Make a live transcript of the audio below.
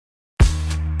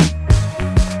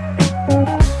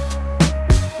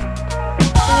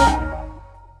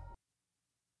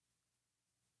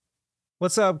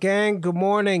What's up, gang? Good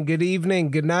morning, good evening,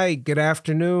 good night, good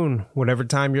afternoon, whatever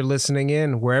time you're listening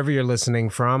in, wherever you're listening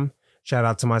from. Shout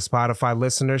out to my Spotify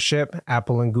listenership,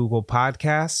 Apple and Google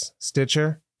Podcasts,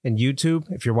 Stitcher, and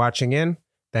YouTube. If you're watching in,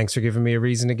 thanks for giving me a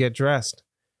reason to get dressed.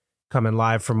 Coming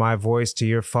live from my voice to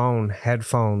your phone,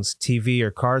 headphones, TV,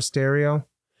 or car stereo.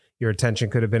 Your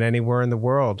attention could have been anywhere in the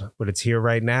world, but it's here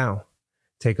right now.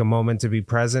 Take a moment to be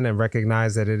present and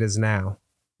recognize that it is now,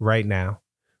 right now.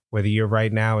 Whether your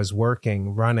right now is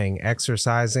working, running,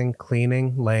 exercising,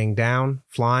 cleaning, laying down,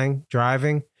 flying,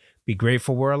 driving, be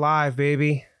grateful we're alive,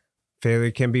 baby.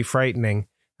 Failure can be frightening.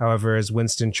 However, as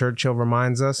Winston Churchill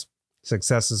reminds us,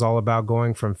 success is all about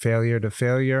going from failure to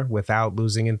failure without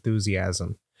losing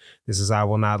enthusiasm. This is I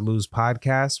Will Not Lose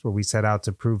podcast, where we set out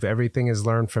to prove everything is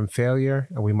learned from failure,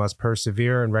 and we must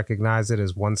persevere and recognize it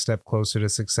as one step closer to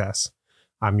success.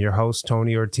 I'm your host,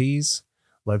 Tony Ortiz.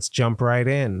 Let's jump right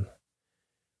in.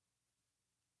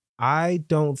 I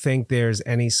don't think there's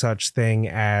any such thing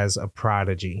as a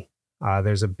prodigy.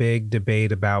 There's a big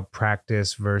debate about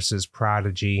practice versus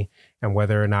prodigy and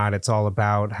whether or not it's all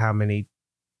about how many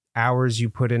hours you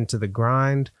put into the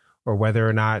grind or whether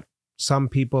or not some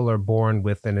people are born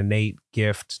with an innate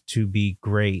gift to be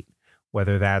great,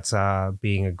 whether that's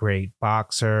being a great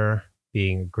boxer,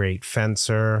 being a great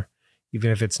fencer,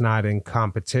 even if it's not in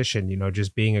competition,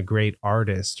 just being a great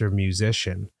artist or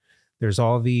musician. There's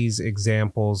all these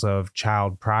examples of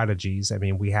child prodigies. I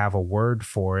mean, we have a word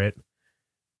for it,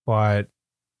 but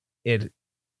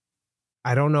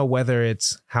I don't know whether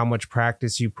it's how much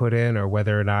practice you put in or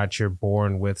whether or not you're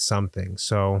born with something.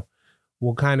 So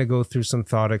we'll kind of go through some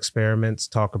thought experiments,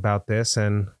 talk about this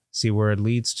and see where it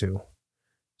leads to.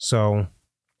 So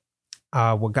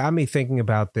what got me thinking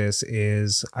about this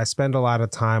is I spend a lot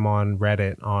of time on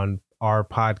Reddit on our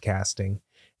podcasting.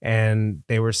 And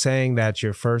they were saying that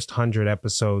your first 100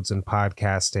 episodes in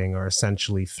podcasting are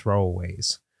essentially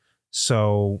throwaways.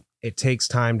 So it takes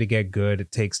time to get good.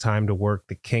 It takes time to work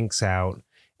the kinks out.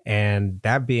 And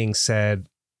that being said,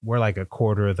 we're like a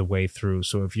quarter of the way through.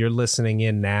 So if you're listening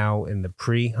in now in the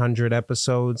pre-100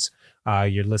 episodes,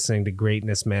 you're listening to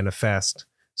Greatness Manifest.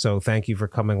 So thank you for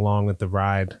coming along with the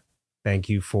ride. Thank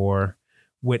you for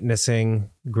witnessing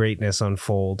greatness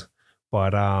unfold.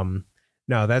 But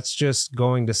no, that's just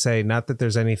going to say, not that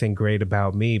there's anything great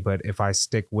about me, but if I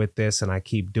stick with this and I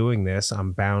keep doing this,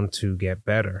 I'm bound to get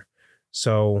better.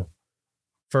 So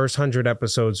first 100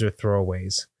 episodes are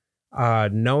throwaways.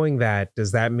 Knowing that,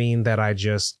 does that mean that I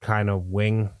just kind of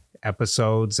wing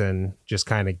episodes and just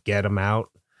kind of get them out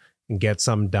and get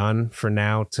some done for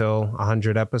now till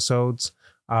 100 episodes?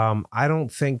 I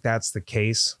don't think that's the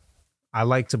case. I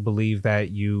like to believe that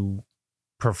you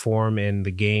perform in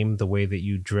the game the way that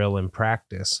you drill and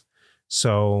practice.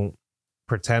 So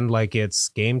pretend like it's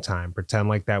game time. Pretend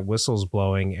like that whistle's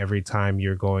blowing every time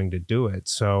you're going to do it.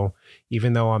 So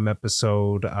even though I'm I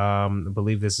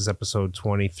believe this is episode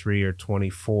 23 or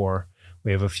 24,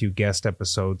 we have a few guest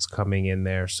episodes coming in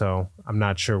there. So I'm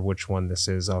not sure which one this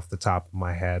is off the top of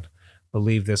my head. I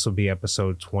believe this will be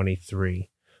episode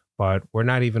 23, but we're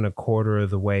not even a quarter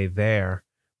of the way there.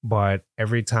 But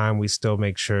every time we still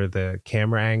make sure the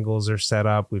camera angles are set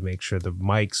up, we make sure the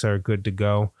mics are good to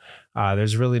go.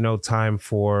 There's really no time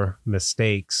for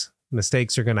mistakes.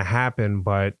 Mistakes are going to happen,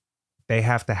 but they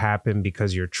have to happen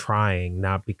because you're trying,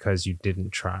 not because you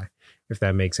didn't try, if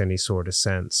that makes any sort of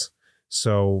sense.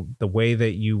 So the way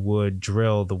that you would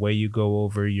drill, the way you go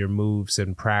over your moves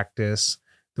in practice,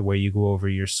 the way you go over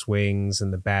your swings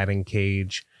in the batting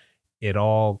cage, it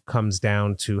all comes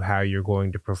down to how you're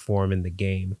going to perform in the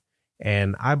game.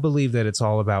 And I believe that it's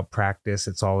all about practice.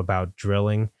 It's all about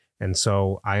drilling. And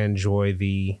so I enjoy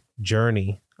the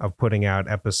journey of putting out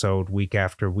episode week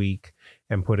after week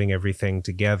and putting everything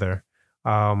together.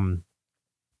 I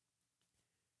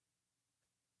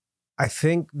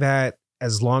think that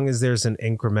as long as there's an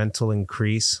incremental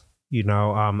increase,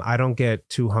 I don't get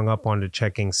too hung up on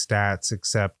checking stats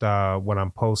except when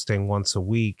I'm posting once a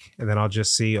week. And then I'll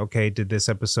just see, okay, did this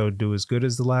episode do as good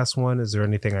as the last one? Is there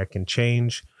anything I can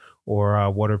change? Or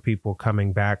what are people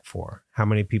coming back for? How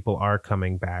many people are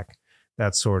coming back?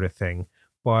 That sort of thing.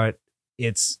 But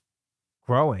it's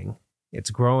growing. It's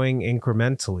growing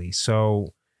incrementally.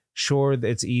 So sure,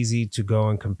 it's easy to go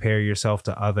and compare yourself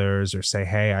to others or say,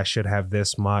 hey, I should have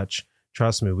this much.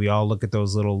 Trust me, we all look at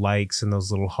those little likes and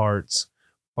those little hearts.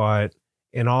 But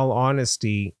in all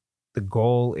honesty, the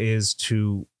goal is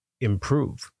to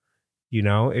improve.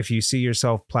 If you see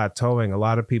yourself plateauing, a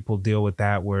lot of people deal with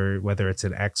that whether it's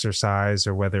an exercise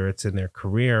or whether it's in their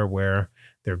career where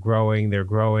they're growing,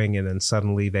 and then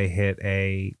suddenly they hit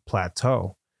a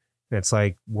plateau. And it's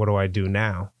like, what do I do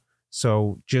now?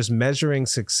 So just measuring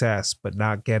success, but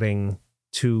not getting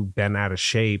too bent out of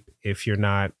shape if you're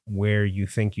not where you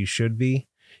think you should be.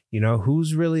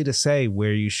 Who's really to say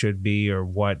where you should be or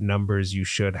what numbers you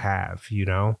should have,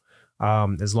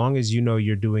 as long as you know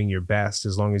you're doing your best,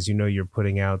 as long as you know you're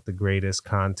putting out the greatest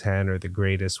content or the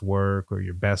greatest work or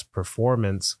your best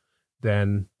performance,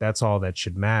 then that's all that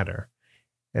should matter.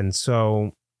 And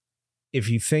so if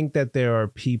you think that there are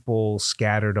people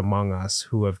scattered among us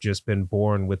who have just been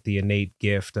born with the innate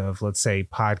gift of, let's say,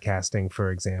 podcasting,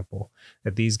 for example,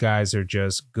 that these guys are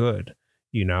just good,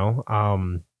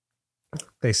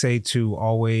 they say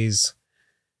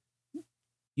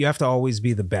you have to always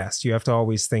be the best. You have to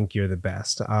always think you're the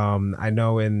best. I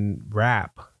know in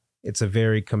rap, it's a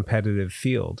very competitive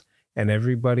field. And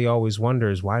everybody always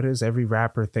wonders, why does every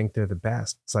rapper think they're the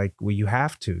best? It's like, well, you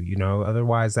have to,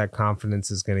 otherwise that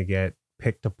confidence is going to get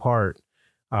picked apart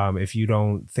if you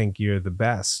don't think you're the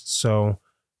best. So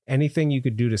anything you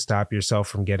could do to stop yourself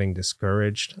from getting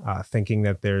discouraged, thinking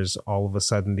that there's all of a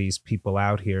sudden these people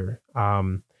out here.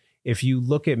 If you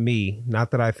look at me,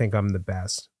 not that I think I'm the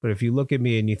best, but if you look at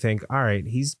me and you think, all right,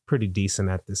 he's pretty decent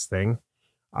at this thing,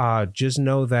 just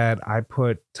know that I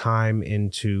put time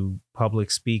into public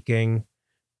speaking,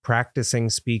 practicing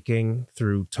speaking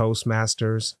through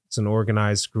Toastmasters. It's an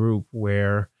organized group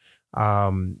where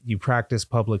you practice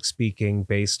public speaking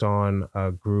based on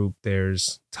a group.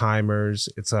 There's timers.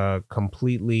 It's a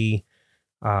completely,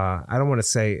 I don't want to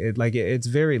say it like it's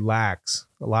very lax.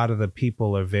 A lot of the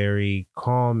people are very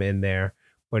calm in there,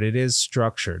 but it is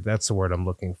structured. That's the word I'm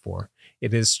looking for.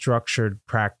 It is structured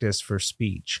practice for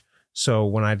speech. So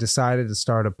when I decided to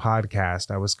start a podcast,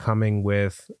 I was coming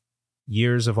with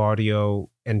years of audio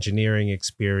engineering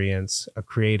experience, a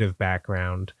creative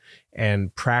background,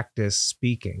 and practice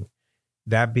speaking.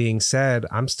 That being said,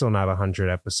 I'm still not 100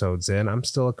 episodes in. I'm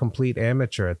still a complete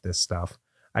amateur at this stuff.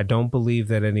 I don't believe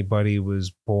that anybody was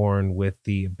born with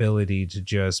the ability to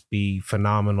just be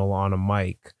phenomenal on a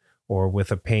mic or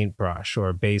with a paintbrush or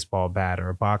a baseball bat or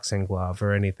a boxing glove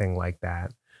or anything like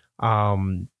that.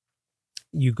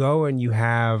 You go and you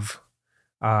have,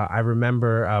 I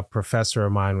remember a professor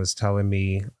of mine was telling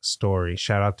me a story.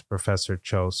 Shout out to Professor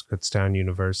Chose, Kutztown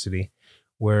University,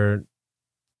 where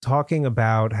talking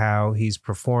about how he's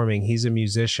performing, he's a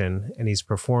musician and he's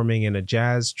performing in a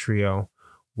jazz trio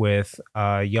with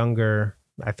a younger,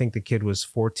 I think the kid was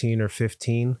 14 or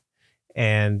 15,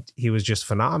 and he was just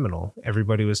phenomenal.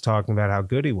 Everybody was talking about how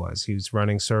good he was. He was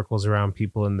running circles around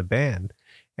people in the band.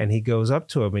 And he goes up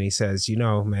to him and he says,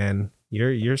 man,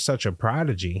 you're such a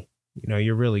prodigy.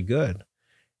 You're really good.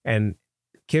 And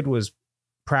the kid was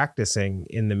practicing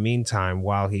in the meantime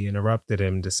while he interrupted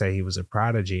him to say he was a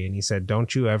prodigy. And he said,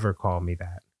 don't you ever call me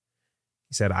that.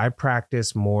 He said, I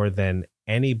practice more than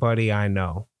anybody I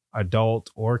know,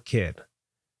 adult or kid.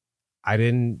 I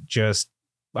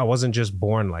wasn't just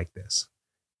born like this,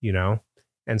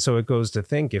 And so it goes to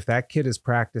think, if that kid is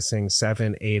practicing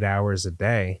 7-8 hours a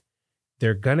day,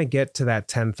 they're going to get to that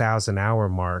 10,000 hour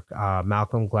mark.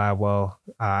 Malcolm Gladwell,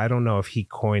 I don't know if he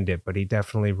coined it, but he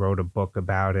definitely wrote a book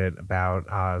about it,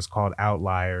 it's called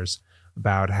Outliers,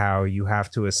 about how you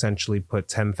have to essentially put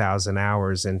 10,000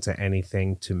 hours into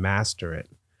anything to master it.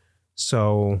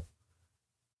 So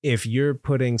if you're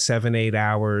putting 7-8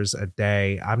 hours a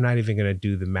day, I'm not even going to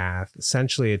do the math.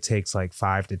 Essentially, it takes like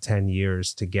 5 to 10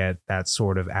 years to get that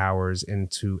sort of hours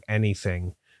into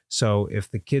anything. So if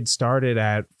the kid started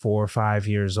at 4 or 5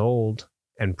 years old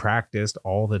and practiced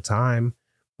all the time,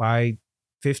 by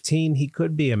 15, he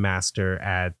could be a master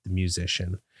at the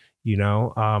musician.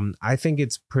 I think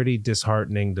it's pretty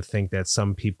disheartening to think that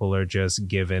some people are just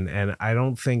given. And I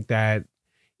don't think that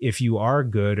if you are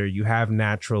good or you have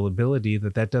natural ability,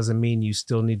 that doesn't mean you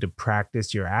still need to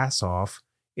practice your ass off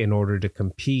in order to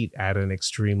compete at an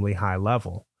extremely high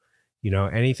level.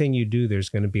 Anything you do, there's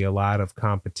going to be a lot of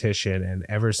competition. And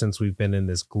ever since we've been in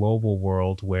this global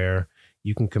world where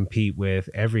you can compete with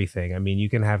everything, I mean, you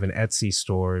can have an Etsy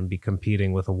store and be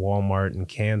competing with a Walmart in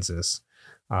Kansas,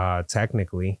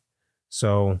 technically.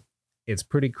 So it's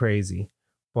pretty crazy.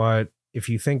 But if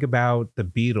you think about the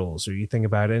Beatles or you think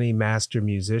about any master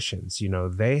musicians,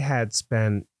 they had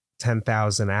spent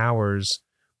 10,000 hours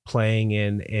playing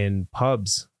in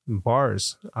pubs and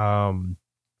bars.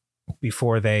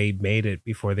 Before they made it,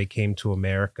 before they came to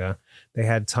America, they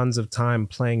had tons of time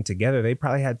playing together. They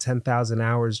probably had 10,000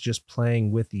 hours just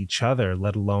playing with each other,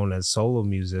 let alone as solo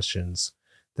musicians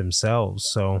themselves.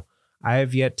 So I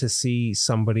have yet to see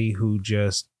somebody who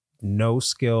just no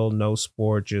skill, no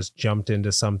sport, just jumped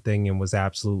into something and was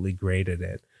absolutely great at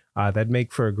it. That'd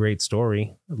make for a great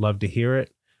story. I'd love to hear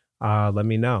it. Let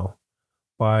me know.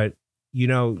 But,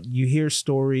 you hear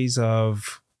stories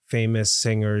of famous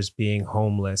singers being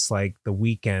homeless, like The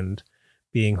Weeknd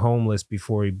being homeless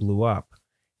before he blew up.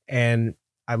 And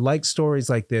I like stories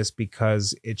like this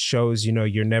because it shows,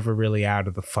 you're never really out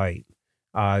of the fight.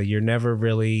 You're never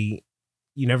really,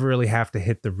 you never really have to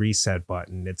hit the reset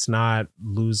button. It's not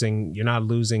losing, you're not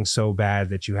losing so bad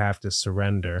that you have to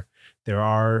surrender. There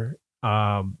are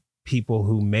people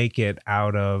who make it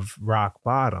out of rock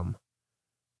bottom,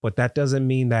 but that doesn't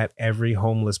mean that every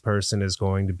homeless person is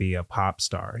going to be a pop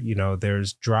star.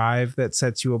 There's drive that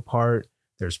sets you apart,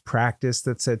 there's practice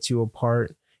that sets you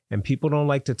apart, and people don't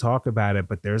like to talk about it,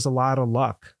 but there's a lot of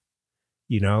luck.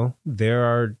 There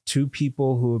are two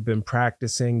people who have been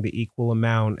practicing the equal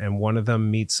amount, and one of them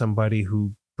meets somebody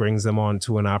who brings them on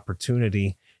to an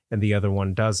opportunity and the other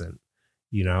one doesn't.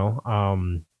 you know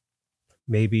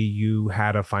Maybe you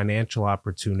had a financial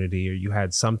opportunity or you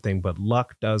had something, but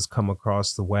luck does come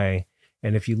across the way.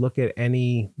 And if you look at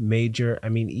any major, I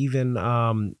mean, even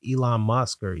Elon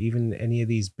Musk or even any of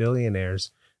these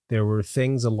billionaires, there were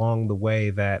things along the way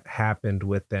that happened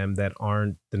with them that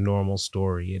aren't the normal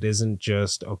story. It isn't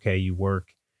just, okay, you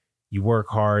work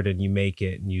hard and you make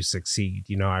it and you succeed.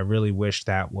 I really wish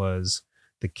that was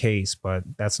the case, but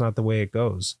that's not the way it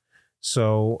goes.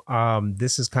 So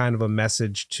this is kind of a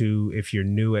message to, if you're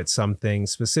new at something,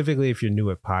 specifically if you're new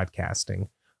at podcasting.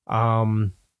 I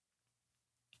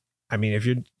mean, if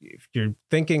you're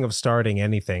thinking of starting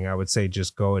anything, I would say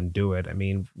just go and do it. I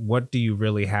mean, what do you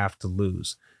really have to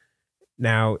lose?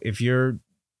 Now, if you're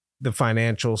the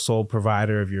financial sole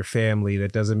provider of your family,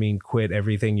 that doesn't mean quit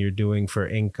everything you're doing for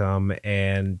income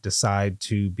and decide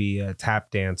to be a tap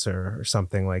dancer or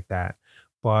something like that.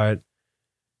 But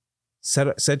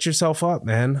set yourself up,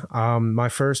 man. My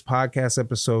first podcast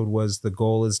episode was The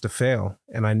Goal is to Fail,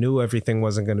 and I knew everything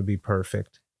wasn't going to be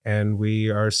perfect, and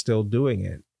we are still doing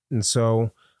it. And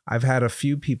so I've had a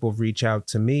few people reach out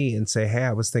to me and say, hey,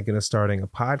 I was thinking of starting a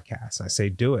podcast. I say,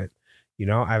 do it.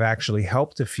 I've actually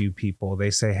helped a few people. They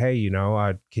say, hey,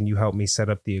 can you help me set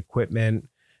up the equipment,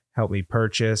 help me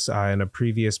purchase? In a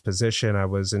previous position, I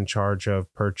was in charge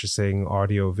of purchasing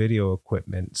audio video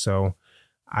equipment. So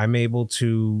I'm able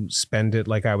to spend it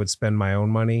like I would spend my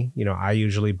own money. I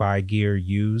usually buy gear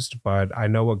used, but I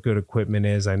know what good equipment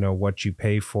is. I know what you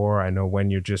pay for. I know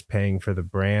when you're just paying for the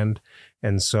brand.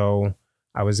 And so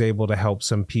I was able to help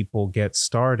some people get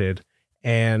started.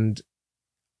 And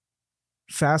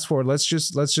fast forward, let's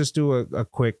just do a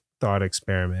quick thought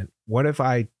experiment. What if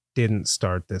I didn't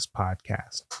start this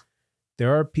podcast?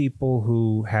 There are people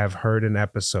who have heard an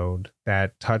episode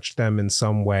that touched them in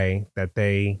some way, that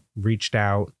they reached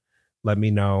out, let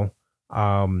me know,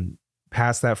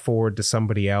 pass that forward to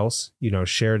somebody else,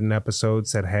 shared an episode,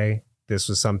 said, hey, this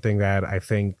was something that I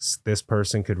think this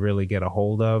person could really get a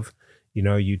hold of.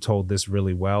 You told this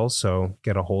really well, so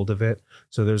get a hold of it.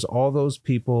 So there's all those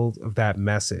people of that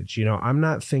message. I'm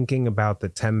not thinking about the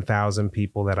 10,000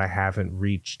 people that I haven't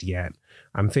reached yet.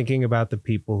 I'm thinking about the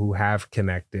people who have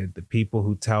connected, the people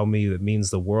who tell me that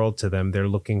means the world to them. They're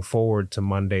looking forward to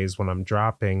Mondays when I'm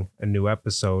dropping a new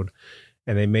episode,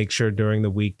 and they make sure during the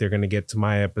week they're going to get to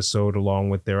my episode along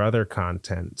with their other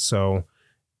content. So,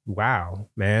 wow,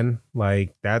 man,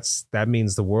 like that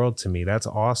means the world to me. That's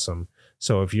awesome.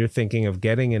 So if you're thinking of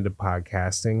getting into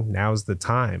podcasting, now's the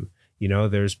time.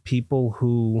 There's people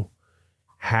who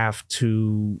have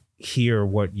to hear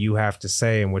what you have to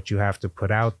say and what you have to put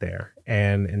out there.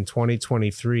 And in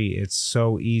 2023, it's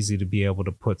so easy to be able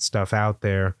to put stuff out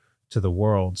there to the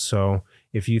world. So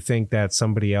if you think that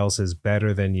somebody else is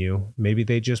better than you, maybe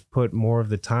they just put more of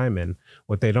the time in.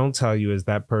 What they don't tell you is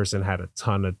that person had a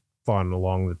ton of fun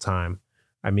along the time.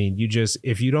 I mean,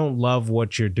 if you don't love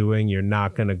what you're doing, you're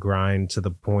not going to grind to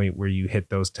the point where you hit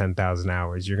those 10,000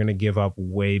 hours. You're going to give up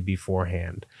way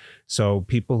beforehand. So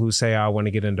people who say, I want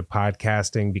to get into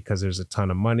podcasting because there's a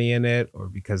ton of money in it or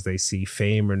because they see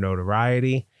fame or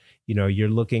notoriety, you're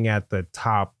looking at the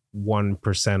top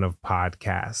 1% of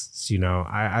podcasts.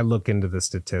 I look into the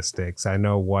statistics. I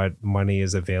know what money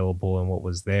is available and what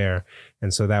was there.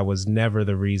 And so that was never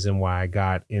the reason why I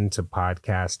got into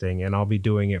podcasting. And I'll be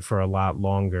doing it for a lot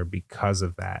longer because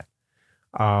of that.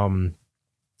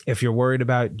 If you're worried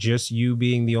about just you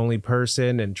being the only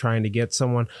person and trying to get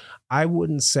someone, I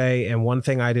wouldn't say. And one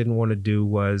thing I didn't want to do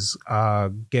was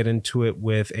get into it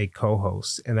with a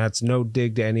co-host. And that's no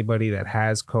dig to anybody that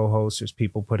has co-hosts. There's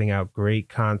people putting out great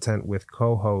content with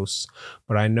co-hosts.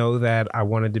 But I know that I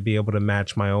wanted to be able to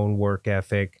match my own work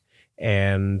ethic.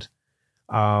 And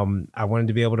I wanted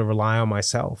to be able to rely on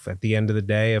myself. At the end of the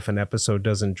day, if an episode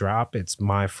doesn't drop, it's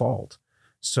my fault.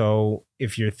 So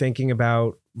if you're thinking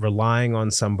about relying on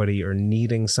somebody or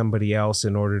needing somebody else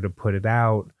in order to put it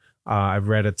out, I've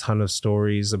read a ton of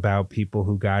stories about people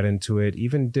who got into it,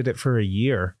 even did it for a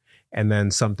year, and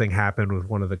then something happened with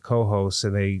one of the co-hosts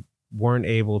and they weren't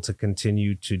able to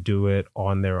continue to do it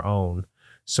on their own.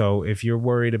 So if you're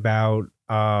worried about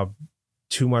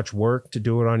too much work to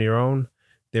do it on your own,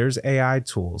 there's AI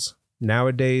tools.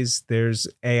 Nowadays, there's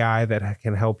AI that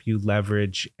can help you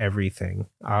leverage everything.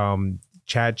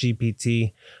 Chat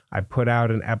GPT, I put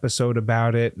out an episode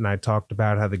about it and I talked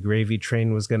about how the gravy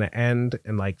train was going to end.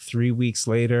 And like 3 weeks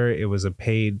later, it was a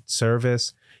paid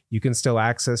service. You can still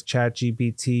access Chat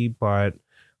GPT, but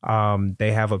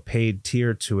they have a paid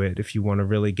tier to it if you want to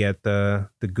really get the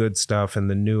good stuff and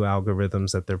the new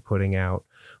algorithms that they're putting out.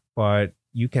 But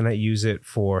you can use it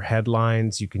for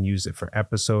headlines. You can use it for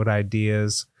episode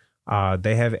ideas.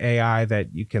 They have AI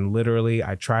that you can literally,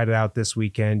 I tried it out this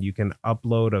weekend. You can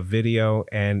upload a video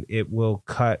and it will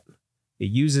cut. It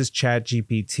uses Chat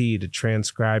GPT to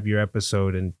transcribe your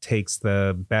episode and takes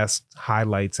the best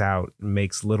highlights out and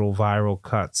makes little viral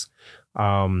cuts.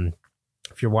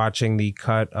 If you're watching the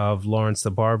cut of Lawrence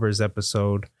the Barber's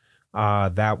episode,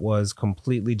 that was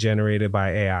completely generated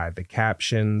by AI, the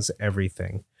captions,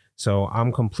 everything. So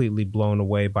I'm completely blown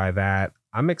away by that.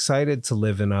 I'm excited to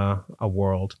live in a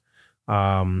world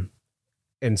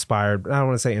inspired. I don't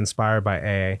want to say inspired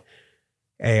by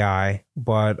AI,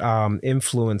 but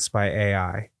influenced by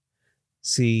AI.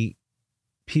 See,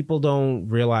 people don't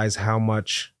realize how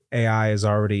much AI is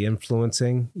already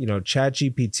influencing. You know,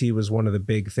 ChatGPT was one of the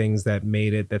big things that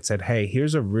made it, that said, hey,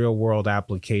 here's a real world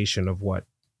application of what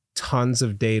tons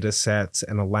of data sets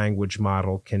and a language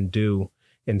model can do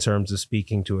in terms of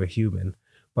speaking to a human.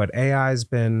 But AI has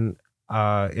been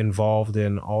involved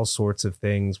in all sorts of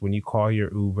things. When you call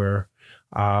your Uber,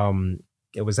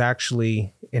 it was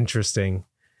actually interesting.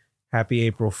 Happy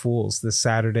April Fools. Last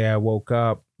Saturday, I woke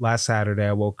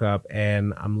up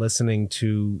and I'm listening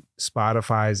to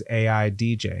Spotify's AI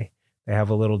DJ. They have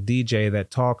a little DJ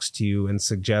that talks to you and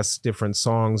suggests different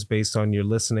songs based on your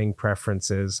listening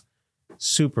preferences.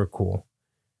 Super cool.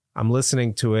 I'm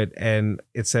listening to it and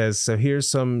it says, so here's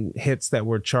some hits that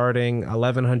were charting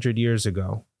 1100 years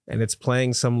ago. And it's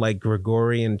playing some like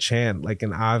Gregorian chant, like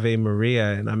an Ave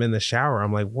Maria. And I'm in the shower.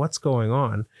 I'm like, what's going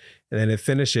on? And then it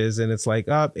finishes and it's like,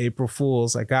 up, April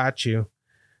Fools, I got you.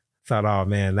 Thought, oh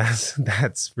man, that's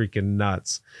freaking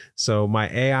nuts. So my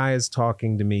AI is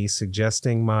talking to me,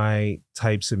 suggesting my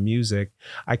types of music.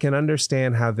 I can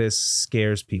understand how this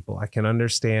scares people. I can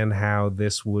understand how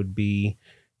this would be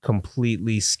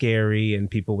completely scary and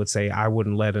people would say, I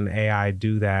wouldn't let an AI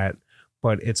do that.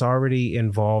 But it's already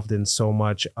involved in so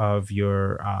much of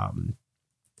your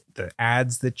the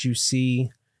ads that you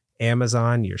see,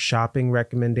 Amazon, your shopping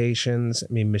recommendations.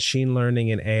 I mean, machine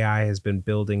learning and AI has been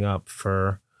building up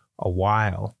for a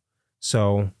while.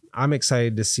 So I'm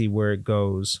excited to see where it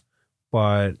goes.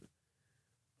 But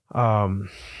give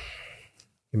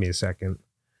me a second.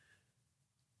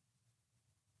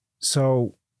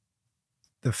 So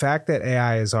the fact that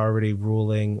AI is already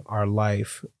ruling our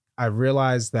life, I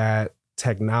realize that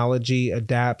technology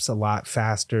adapts a lot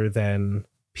faster than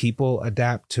people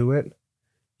adapt to it.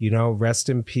 You know, rest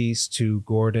in peace to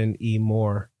Gordon E.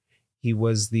 Moore. He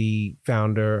was the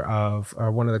founder of,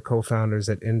 or one of the co-founders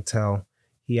at Intel.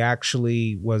 He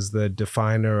actually was the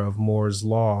definer of Moore's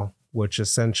Law, which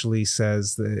essentially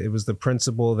says that it was the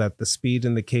principle that the speed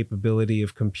and the capability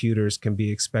of computers can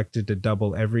be expected to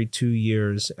double every 2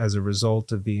 years as a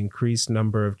result of the increased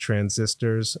number of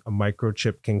transistors a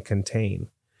microchip can contain.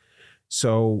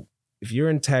 So if you're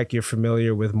in tech, you're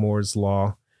familiar with Moore's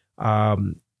Law.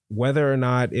 Whether or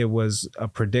not it was a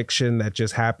prediction that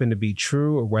just happened to be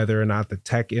true, or whether or not the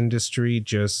tech industry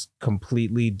just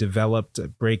completely developed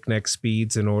at breakneck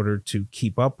speeds in order to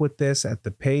keep up with this at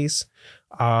the pace,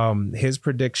 his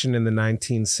prediction in the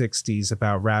 1960s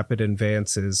about rapid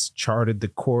advances charted the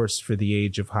course for the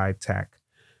age of high tech.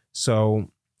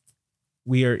 So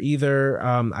we are either,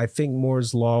 I think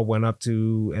Moore's Law went up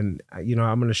to, and you know,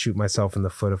 I'm going to shoot myself in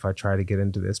the foot if I try to get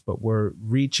into this, but we're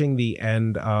reaching the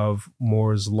end of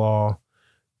Moore's Law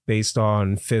based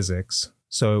on physics.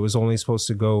 So it was only supposed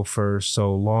to go for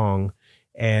so long.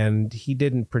 And he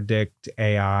didn't predict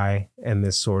AI and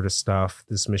this sort of stuff,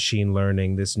 this machine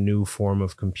learning, this new form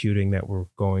of computing that we're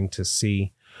going to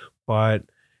see. But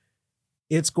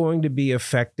it's going to be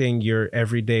affecting your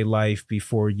everyday life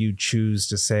before you choose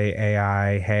to say,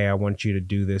 AI, hey, I want you to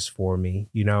do this for me.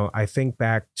 You know, I think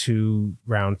back to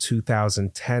around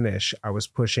 2010-ish, I was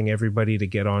pushing everybody to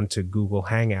get onto Google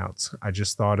Hangouts. I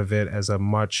just thought of it as a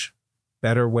much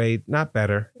better way, not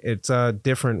better, it's a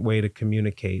different way to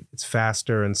communicate. It's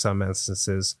faster in some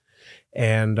instances.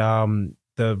 And the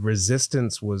the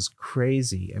resistance was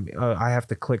crazy. I mean, I have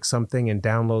to click something and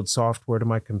download software to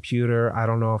my computer. I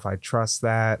don't know if I trust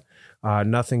that.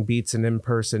 Nothing beats an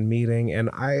in-person meeting.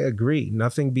 And I agree,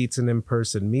 nothing beats an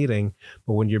in-person meeting.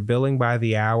 But when you're billing by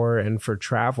the hour and for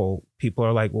travel, people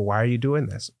are like, well, why are you doing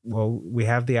this? Well, we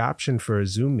have the option for a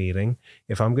Zoom meeting.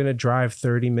 If I'm going to drive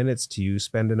 30 minutes to you,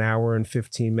 spend an hour and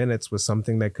 15 minutes with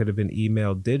something that could have been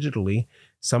emailed digitally,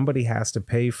 somebody has to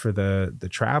pay for the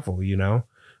travel, you know?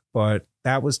 But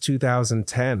that was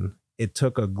 2010. It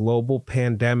took a global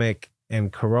pandemic and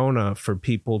Corona for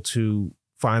people to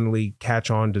finally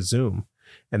catch on to Zoom.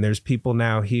 And there's people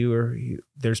now who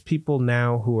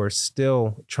are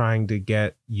still trying to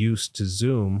get used to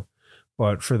Zoom.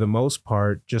 But for the most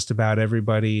part, just about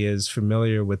everybody is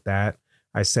familiar with that.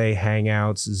 I say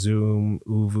Hangouts, Zoom,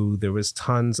 Uvu. There was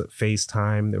tons of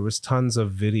FaceTime. There was tons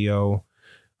of video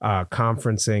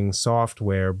conferencing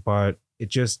software, but it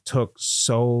just took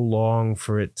so long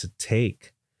for it to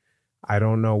take. I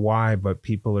don't know why, but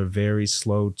people are very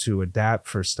slow to adapt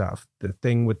for stuff. The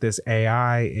thing with this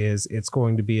AI is it's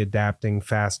going to be adapting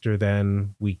faster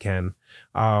than we can.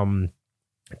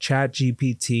 Chat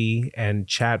GPT and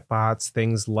chatbots,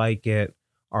 things like it,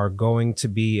 are going to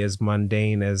be as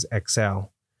mundane as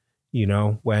Excel. You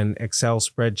know, when Excel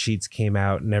spreadsheets came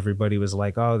out and everybody was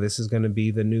like, oh, this is going to be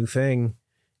the new thing.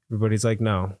 Everybody's like,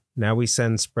 no, now we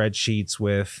send spreadsheets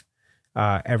with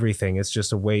everything. It's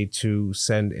just a way to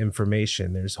send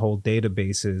information. There's whole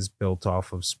databases built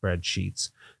off of spreadsheets.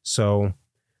 So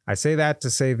I say that to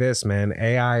say this, man,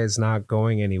 AI is not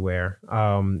going anywhere.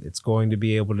 It's going to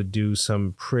be able to do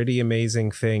some pretty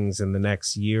amazing things in the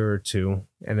next year or two.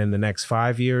 And in the next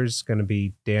 5 years, it's going to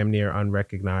be damn near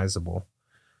unrecognizable.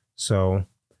 So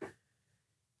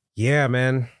yeah,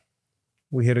 man,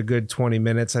 we hit a good 20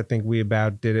 minutes. I think we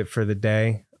about did it for the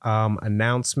day.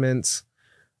 Announcements.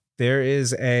 There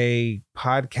is a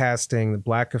podcasting, the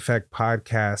Black Effect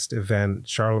podcast event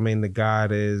Charlemagne the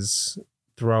God is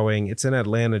throwing. It's in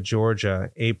Atlanta, Georgia,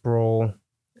 April.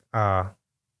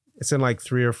 It's in like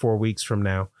 3 or 4 weeks from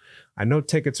now. I know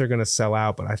tickets are going to sell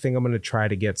out, but I think I'm going to try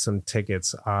to get some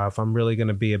tickets. If I'm really going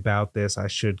to be about this, I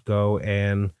should go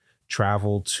and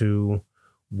travel to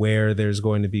where there's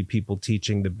going to be people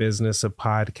teaching the business of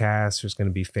podcasts. There's going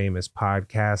to be famous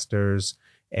podcasters.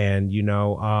 And, you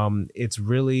know, it's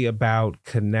really about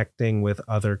connecting with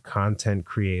other content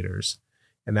creators.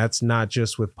 And that's not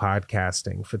just with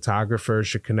podcasting. Photographers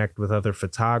should connect with other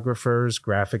photographers.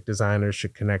 Graphic designers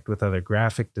should connect with other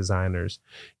graphic designers.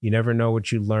 You never know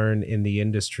what you learn in the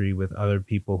industry with other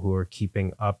people who are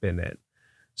keeping up in it.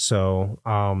 So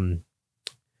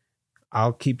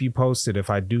I'll keep you posted. If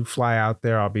I do fly out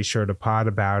there, I'll be sure to pod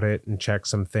about it and check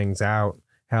some things out.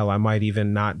 Hell, I might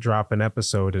even not drop an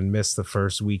episode and miss the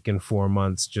first week in 4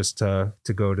 months just to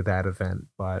go to that event.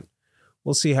 But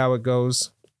we'll see how it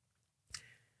goes.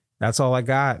 That's all I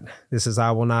got. This is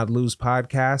I Will Not Lose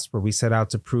podcast, where we set out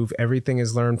to prove everything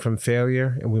is learned from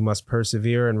failure, and we must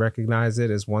persevere and recognize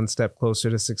it as one step closer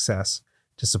to success.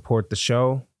 To support the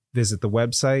show, visit the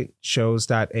website,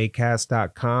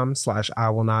 shows.acast.com/I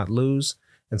Will Not Lose,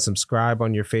 and subscribe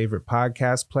on your favorite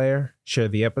podcast player. Share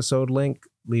the episode link,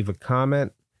 leave a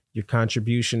comment. Your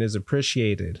contribution is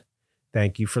appreciated.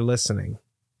 Thank you for listening.